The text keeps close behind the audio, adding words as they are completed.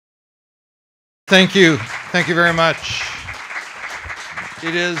Thank you. Thank you very much.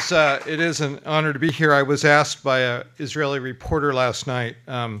 It is an honor to be here. I was asked by an Israeli reporter last night,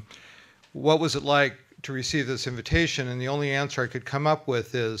 what was it like to receive this invitation? And the only answer I could come up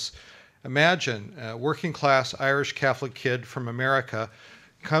with is, imagine a working class Irish Catholic kid from America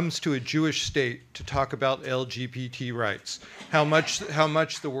comes to a Jewish state to talk about LGBT rights, how much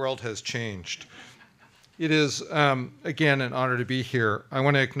the world has changed. It is, again, an honor to be here. I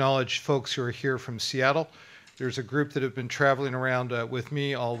want to acknowledge folks who are here from Seattle. There's a group that have been traveling around with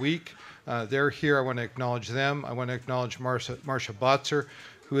me all week. They're here. I want to acknowledge them. I want to acknowledge Marcia Botzer,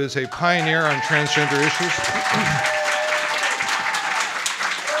 who is a pioneer on transgender issues.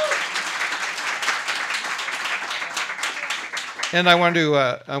 And I want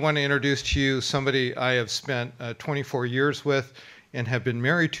to introduce to you somebody I have spent 24 years with and have been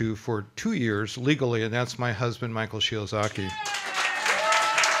married to for 2 years legally, and that's my husband, Michael Shiozaki.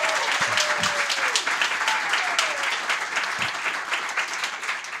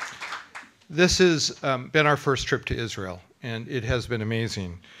 This has been our first trip to Israel, and it has been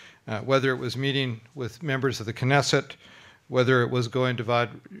amazing. Whether it was meeting with members of the Knesset, whether it was going to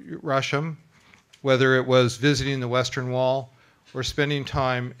Vad Rashem, whether it was visiting the Western Wall, or spending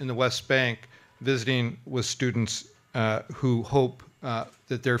time in the West Bank visiting with students who hope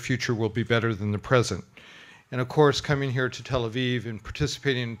that their future will be better than the present. And of course, coming here to Tel Aviv and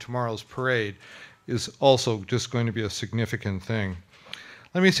participating in tomorrow's parade is also just going to be a significant thing.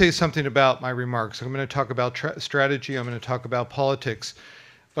 Let me say something about my remarks. I'm going to talk about strategy, I'm going to talk about politics,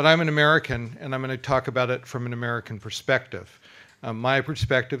 but I'm an American, and I'm going to talk about it from an American perspective. My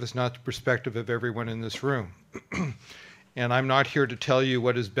perspective is not the perspective of everyone in this room. And I'm not here to tell you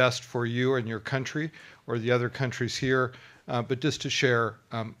what is best for you and your country or the other countries here, but just to share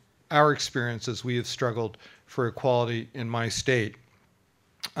our experience as we have struggled for equality in my state.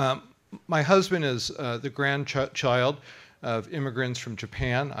 My husband is the grandchild of immigrants from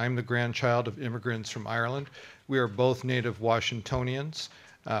Japan. I'm the grandchild of immigrants from Ireland. We are both native Washingtonians.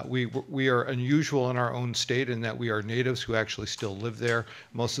 We are unusual in our own state in that we are natives who actually still live there.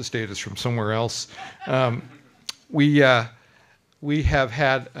 Most of the state is from somewhere else. We have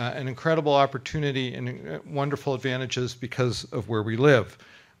had an incredible opportunity and wonderful advantages because of where we live.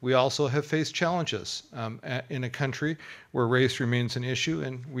 We also have faced challenges in a country where race remains an issue,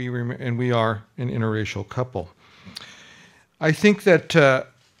 and we are an interracial couple. I think that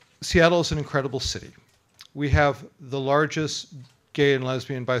Seattle is an incredible city. We have the largest gay and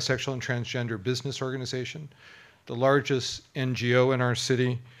lesbian, bisexual, and transgender business organization, the largest NGO in our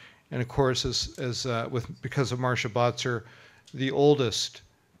city, and of course, because of Marcia Botzer, the oldest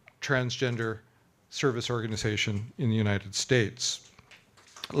transgender service organization in the United States.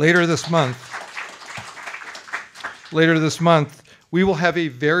 Later this month, we will have a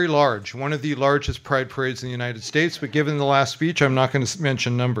very large, one of the largest pride parades in the United States, but given the last speech, I'm not going to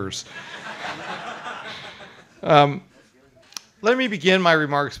mention numbers. Let me begin my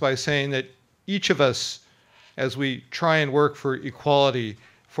remarks by saying that each of us, as we try and work for equality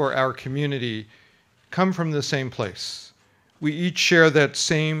for our community, come from the same place. We each share that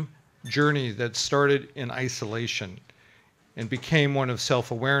same journey that started in isolation and became one of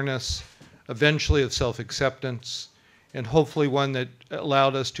self-awareness, eventually of self-acceptance, and hopefully one that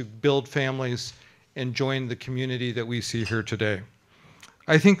allowed us to build families and join the community that we see here today.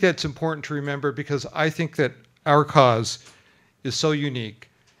 I think that's important to remember because I think that our cause is so unique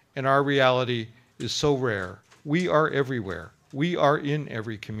and our reality is so rare. We are everywhere. We are in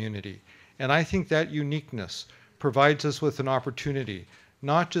every community. And I think that uniqueness provides us with an opportunity,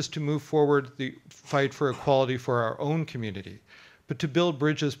 not just to move forward the fight for equality for our own community, but to build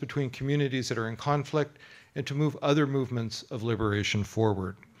bridges between communities that are in conflict and to move other movements of liberation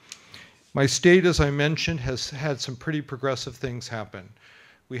forward. My state, as I mentioned, has had some pretty progressive things happen.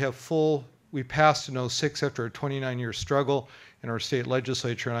 We passed in 2006 after a 29-year struggle in our state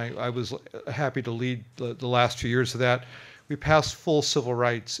legislature, and I was happy to lead the last 2 years of that. We passed full civil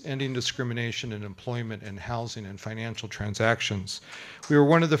rights, ending discrimination in employment and housing and financial transactions. We were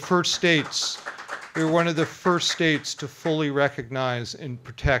one of the first states to fully recognize and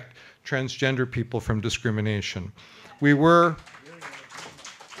protect transgender people from discrimination. We were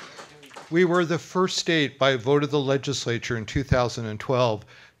the first state by a vote of the legislature in 2012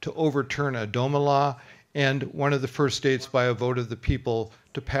 to overturn a DOMA law, and one of the first states by a vote of the people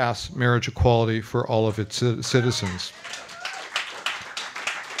to pass marriage equality for all of its citizens.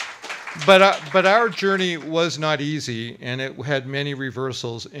 But our journey was not easy, and it had many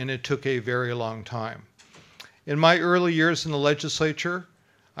reversals, and it took a very long time. In my early years in the legislature,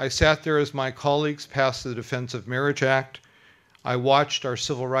 I sat there as my colleagues passed the Defense of Marriage Act. I watched our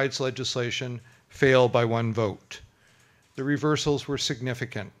civil rights legislation fail by 1 vote. The reversals were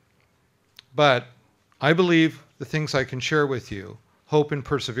significant. But I believe the things I can share with you, hope and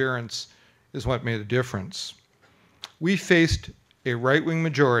perseverance, is what made a difference. We faced a right-wing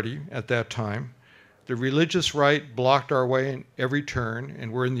majority at that time. The religious right blocked our way in every turn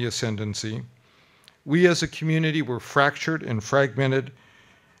and were in the ascendancy. We as a community were fractured and fragmented.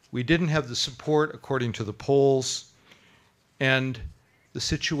 We didn't have the support according to the polls, and the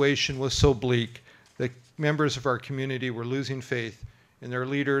situation was so bleak that members of our community were losing faith in their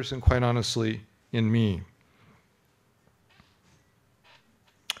leaders and, quite honestly, in me.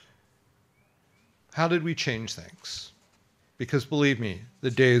 How did we change things? Because believe me,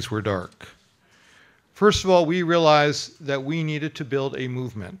 the days were dark. First of all, we realized that we needed to build a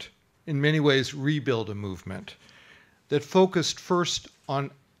movement, in many ways rebuild a movement, that focused first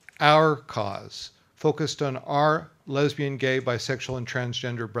on our cause, focused on our lesbian, gay, bisexual, and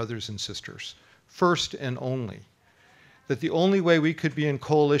transgender brothers and sisters, first and only. That the only way we could be in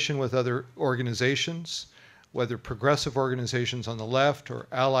coalition with other organizations, whether progressive organizations on the left or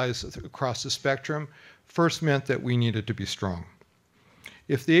allies across the spectrum, first meant that we needed to be strong.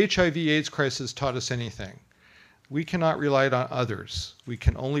 If the HIV/AIDS crisis taught us anything, we cannot rely on others. We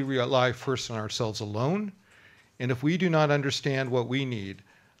can only rely first on ourselves alone, and if we do not understand what we need,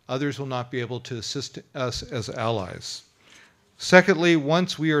 others will not be able to assist us as allies. Secondly,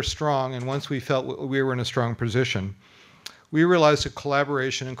 once we are strong and once we felt we were in a strong position, we realized that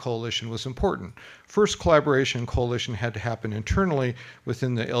collaboration and coalition was important. First, collaboration and coalition had to happen internally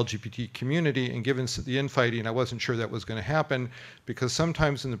within the LGBT community, and given the infighting, I wasn't sure that was going to happen, because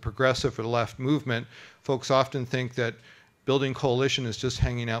sometimes in the progressive or left movement, folks often think that building coalition is just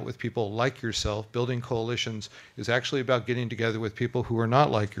hanging out with people like yourself. Building coalitions is actually about getting together with people who are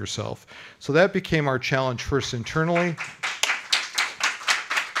not like yourself. So that became our challenge first internally,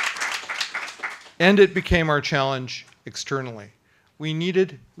 and it became our challenge externally.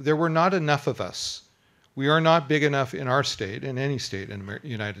 There were not enough of us. We are not big enough in our state, in any state in the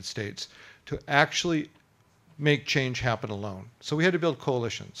United States, to actually make change happen alone. So we had to build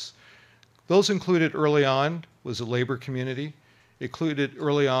coalitions. Those included early on was the labor community. It included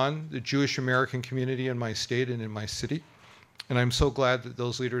early on the Jewish American community in my state and in my city. And I'm so glad that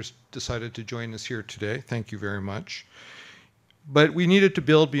those leaders decided to join us here today. Thank you very much. But we needed to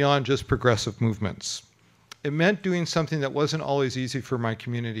build beyond just progressive movements. It meant doing something that wasn't always easy for my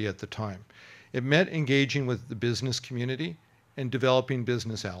community at the time. It meant engaging with the business community and developing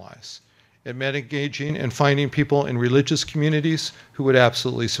business allies. It meant engaging and finding people in religious communities who would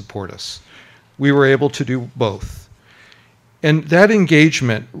absolutely support us. We were able to do both. And that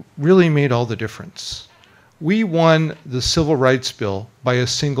engagement really made all the difference. We won the Civil Rights Bill by a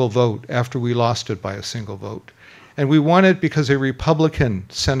single vote after we lost it by a single vote. And we won it because a Republican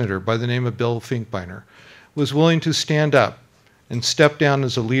senator by the name of Bill Finkbeiner was willing to stand up and step down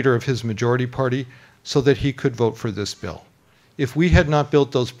as a leader of his majority party so that he could vote for this bill. If we had not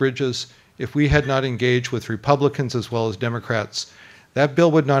built those bridges, if we had not engaged with Republicans as well as Democrats, that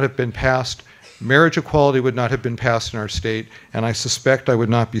bill would not have been passed, marriage equality would not have been passed in our state, and I suspect I would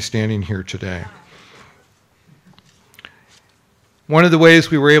not be standing here today. One of the ways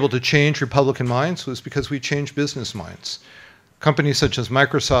we were able to change Republican minds was because we changed business minds. Companies such as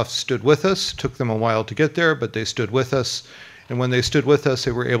Microsoft stood with us. Took them a while to get there, but they stood with us. And when they stood with us,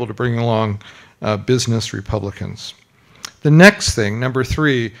 they were able to bring along business Republicans. The next thing, number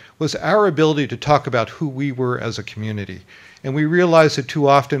 3, was our ability to talk about who we were as a community. And we realized that too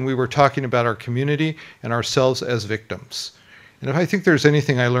often we were talking about our community and ourselves as victims. And if I think there's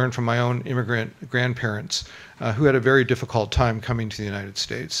anything I learned from my own immigrant grandparents who had a very difficult time coming to the United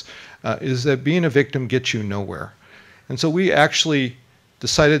States, is that being a victim gets you nowhere. And so we actually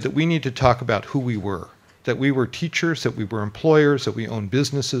decided that we need to talk about who we were, that we were teachers, that we were employers, that we owned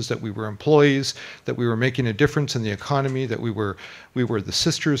businesses, that we were employees, that we were making a difference in the economy, that we were the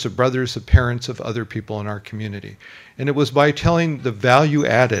sisters or brothers of parents of other people in our community. And it was by telling the value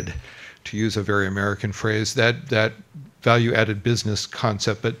added, to use a very American phrase, that value added business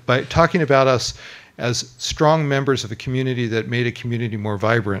concept, but by talking about us as strong members of a community that made a community more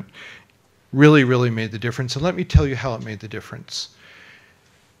vibrant, really, really made the difference. And let me tell you how it made the difference.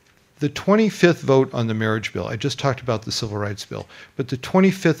 The 25th vote on the marriage bill, I just talked about the Civil Rights Bill, but the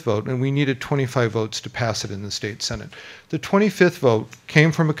 25th vote, and we needed 25 votes to pass it in the state Senate. The 25th vote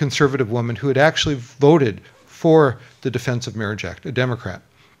came from a conservative woman who had actually voted for the Defense of Marriage Act, a Democrat.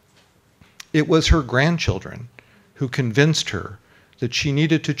 It was her grandchildren who convinced her that she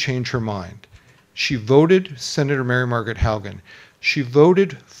needed to change her mind. She voted Senator Mary Margaret Haugen. She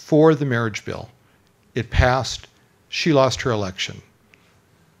voted for the marriage bill. It passed. She lost her election.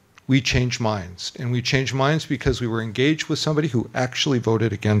 we change minds. And we change minds because we were engaged with somebody who actually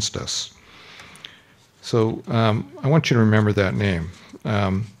voted against us. So I want you to remember that name,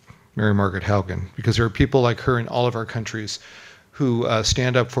 Mary Margaret Haugen, because there are people like her in all of our countries who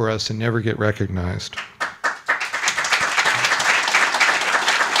stand up for us and never get recognized.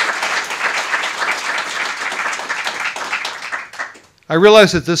 I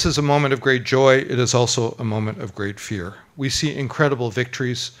realize that this is a moment of great joy. It is also a moment of great fear. We see incredible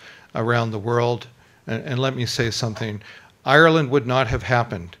victories around the world. And let me say something. Ireland would not have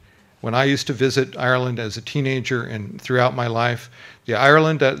happened. When I used to visit Ireland as a teenager and throughout my life, the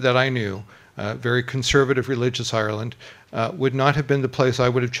Ireland that I knew, very conservative religious Ireland, would not have been the place I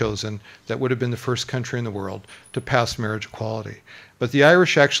would have chosen that would have been the first country in the world to pass marriage equality. But the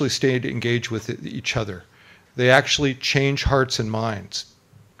Irish actually stayed engaged with each other. They actually change hearts and minds,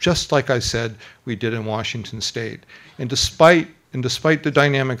 just like I said we did in Washington State. And despite the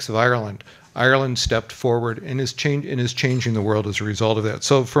dynamics of Ireland, Ireland stepped forward and is changing the world as a result of that.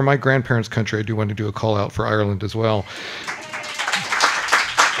 So for my grandparents' country, I do want to do a call out for Ireland as well.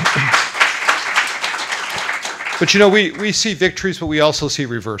 But you know, we see victories, but we also see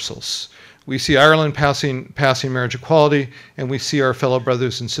reversals. We see Ireland passing marriage equality, and we see our fellow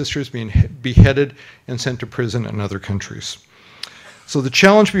brothers and sisters being beheaded and sent to prison in other countries. So the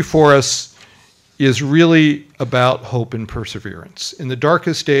challenge before us is really about hope and perseverance. In the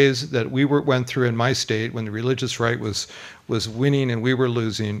darkest days that we went through in my state, when the religious right was winning and we were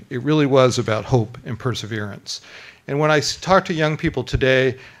losing, it really was about hope and perseverance. And when I talk to young people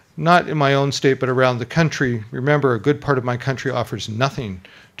today, not in my own state, but around the country, remember, a good part of my country offers nothing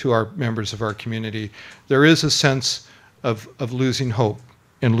to our members of our community. There is a sense of losing hope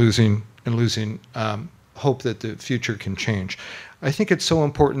and losing hope that the future can change. I think it's so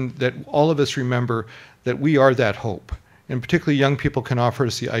important that all of us remember that we are that hope. And particularly young people can offer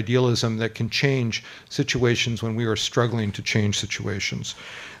us the idealism that can change situations when we are struggling to change situations.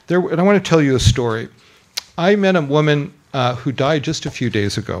 And I want to tell you a story. I met a woman who died just a few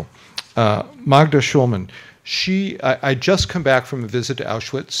days ago, Magda Schulman. I just come back from a visit to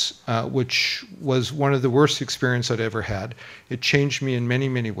Auschwitz, which was one of the worst experiences I'd ever had. It changed me in many,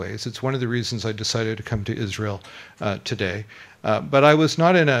 many ways. It's one of the reasons I decided to come to Israel today. But I was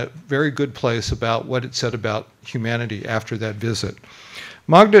not in a very good place about what it said about humanity after that visit.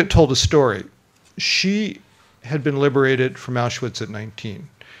 Magda told a story. She had been liberated from Auschwitz at 19.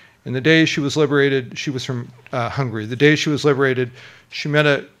 And the day she was liberated, she was from Hungary. The day she was liberated, she met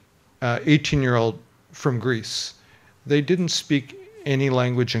a 18-year-old from Greece. They didn't speak any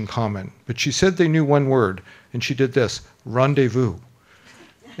language in common, but she said they knew one word, and she did this: rendezvous.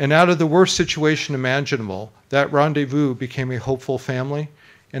 And out of the worst situation imaginable, that rendezvous became a hopeful family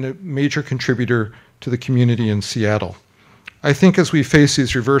and a major contributor to the community in Seattle. I think as we face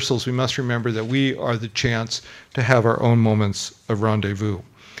these reversals, we must remember that we are the chance to have our own moments of rendezvous.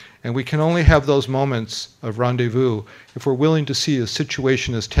 And we can only have those moments of rendezvous if we're willing to see a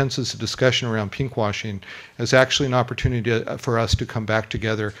situation as tense as a discussion around pinkwashing as actually an opportunity for us to come back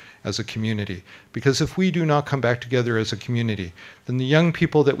together as a community. Because if we do not come back together as a community, then the young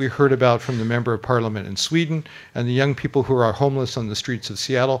people that we heard about from the Member of Parliament in Sweden and the young people who are homeless on the streets of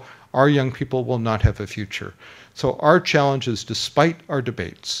Seattle, our young people will not have a future. So our challenge is, despite our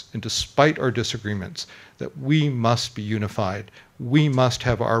debates and despite our disagreements, that we must be unified. We must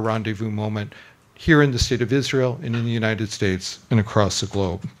have our rendezvous moment here in the state of Israel and in the United States and across the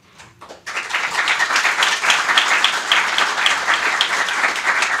globe.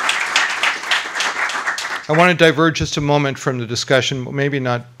 I want to diverge just a moment from the discussion, maybe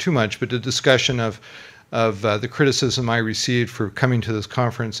not too much, but the discussion of the criticism I received for coming to this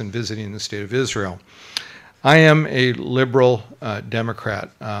conference and visiting the state of Israel. I am a liberal Democrat.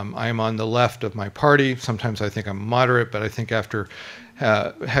 I am on the left of my party. Sometimes I think I'm moderate, but I think after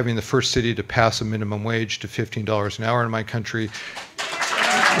having the first city to pass a minimum wage to $15 an hour in my country,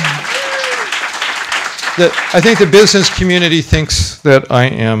 I think the business community thinks that I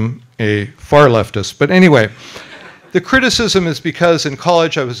am a far leftist. But anyway, the criticism is because in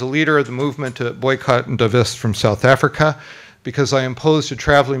college I was a leader of the movement to boycott and divest from South Africa, because I imposed a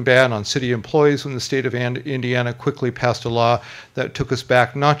traveling ban on city employees when the state of Indiana quickly passed a law that took us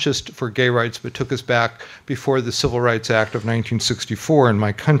back, not just for gay rights, but took us back before the Civil Rights Act of 1964 in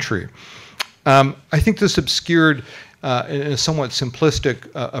my country. I think this obscured, in a somewhat simplistic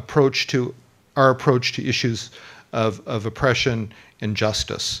approach to our approach to issues of oppression and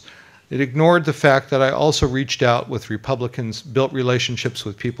justice. It ignored the fact that I also reached out with Republicans, built relationships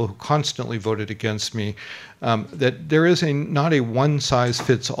with people who constantly voted against me, that there is not a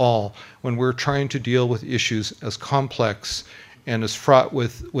one-size-fits-all when we're trying to deal with issues as complex and as fraught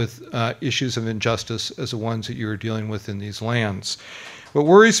with issues of injustice as the ones that you are dealing with in these lands. What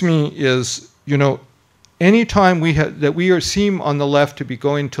worries me is, anytime we seem on the left to be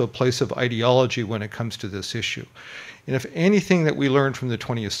going to a place of ideology when it comes to this issue. And if anything that we learned from the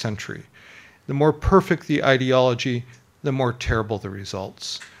 20th century, the more perfect the ideology, the more terrible the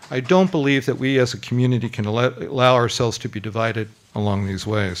results. I don't believe that we as a community can allow ourselves to be divided along these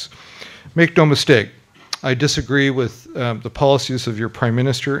ways. Make no mistake, I disagree with the policies of your Prime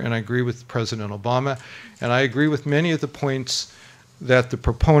Minister, and I agree with President Obama, and I agree with many of the points that the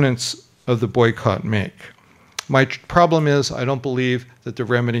proponents of the boycott make. My problem is I don't believe that the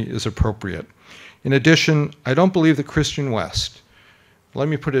remedy is appropriate. In addition, I don't believe the Christian West. Let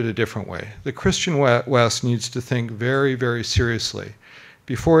me put it a different way. The Christian West needs to think very, very seriously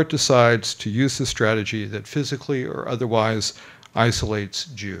before it decides to use the strategy that physically or otherwise isolates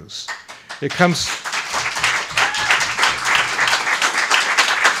Jews. It comes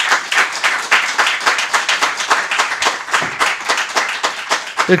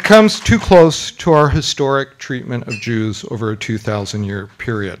too close to our historic treatment of Jews over a 2,000-year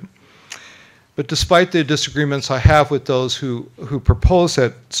period. But despite the disagreements I have with those who propose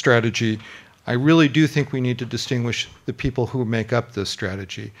that strategy, I really do think we need to distinguish the people who make up this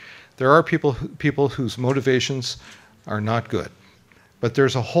strategy. There are people whose motivations are not good, but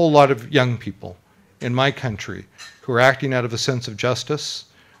there's a whole lot of young people in my country who are acting out of a sense of justice.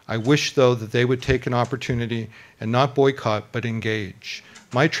 I wish, though, that they would take an opportunity and not boycott, but engage.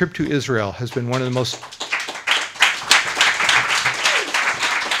 My trip to Israel has been one of the most...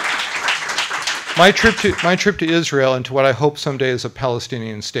 My trip to Israel and to what I hope someday is a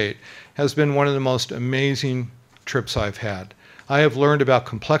Palestinian state has been one of the most amazing trips I've had. I have learned about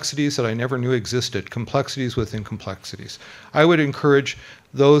complexities that I never knew existed, complexities within complexities. I would encourage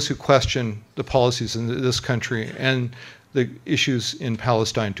those who question the policies in this country and the issues in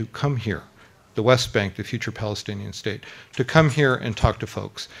Palestine to come here, the West Bank, the future Palestinian state, to come here and talk to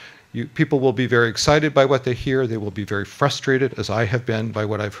folks. People will be very excited by what they hear. They will be very frustrated, as I have been, by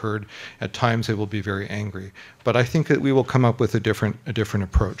what I've heard. At times, they will be very angry. But I think that we will come up with a different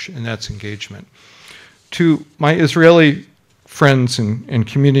approach, and that's engagement. To my Israeli friends and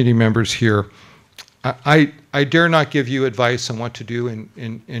community members here, I dare not give you advice on what to do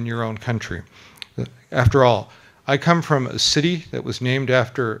in your own country. After all, I come from a city that was named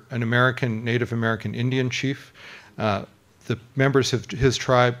after an Native American Indian chief. The members of his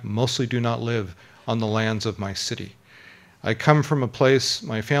tribe mostly do not live on the lands of my city. I come from a place,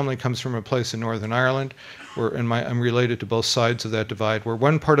 my family comes from a place in Northern Ireland, I'm related to both sides of that divide, where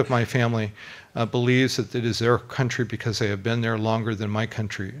one part of my family believes that it is their country because they have been there longer than my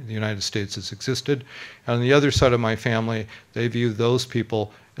country, the United States, has existed. And on the other side of my family, they view those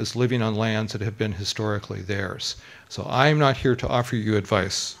people as living on lands that have been historically theirs. So I'm not here to offer you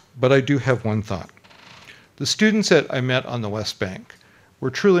advice, but I do have one thought. The students that I met on the West Bank were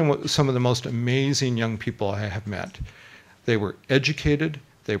truly some of the most amazing young people I have met. They were educated,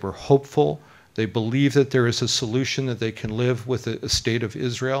 they were hopeful, they believe that there is a solution that they can live with a state of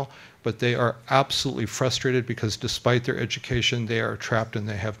Israel, but they are absolutely frustrated because despite their education, they are trapped and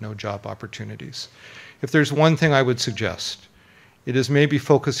they have no job opportunities. If there's one thing I would suggest, it is maybe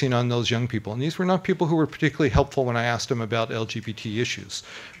focusing on those young people. And these were not people who were particularly helpful when I asked them about LGBT issues.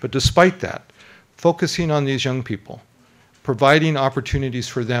 But despite that, focusing on these young people, providing opportunities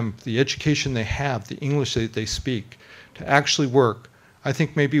for them, the education they have, the English that they speak, to actually work, I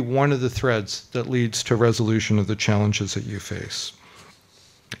think may be one of the threads that leads to resolution of the challenges that you face.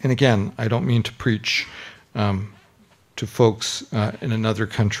 And again, I don't mean to preach to folks in another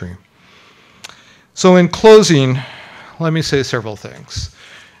country. So in closing, let me say several things.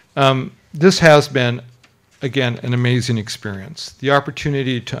 This has been, again, an amazing experience. The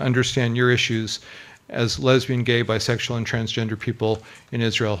opportunity to understand your issues as lesbian, gay, bisexual, and transgender people in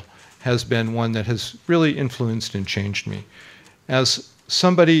Israel has been one that has really influenced and changed me. As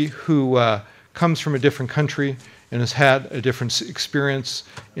somebody who comes from a different country and has had a different experience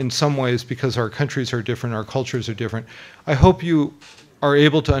in some ways because our countries are different, our cultures are different, I hope you are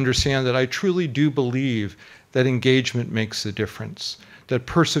able to understand that I truly do believe that engagement makes a difference, that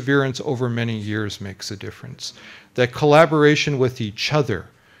perseverance over many years makes a difference, that collaboration with each other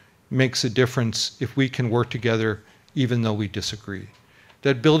makes a difference if we can work together even though we disagree,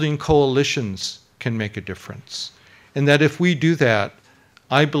 that building coalitions can make a difference, and that if we do that,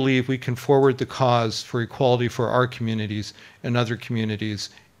 I believe we can forward the cause for equality for our communities and other communities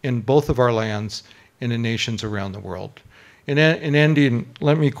in both of our lands and in nations around the world. In ending,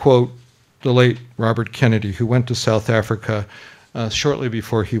 let me quote the late Robert Kennedy, who went to South Africa shortly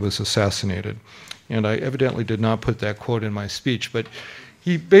before he was assassinated. And I evidently did not put that quote in my speech, but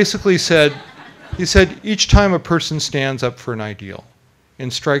he basically said, each time a person stands up for an ideal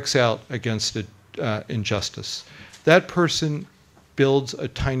and strikes out against injustice, that person builds a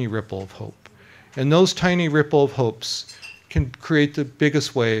tiny ripple of hope. And those tiny ripple of hopes can create the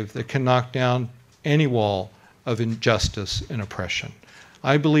biggest wave that can knock down any wall of injustice and oppression.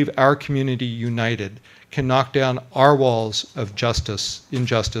 I believe our community united can knock down our walls of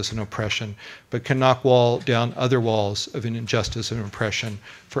injustice, and oppression, but can knock down other walls of injustice and oppression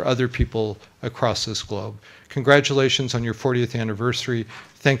for other people across this globe. Congratulations on your 40th anniversary.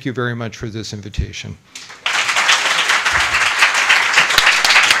 Thank you very much for this invitation.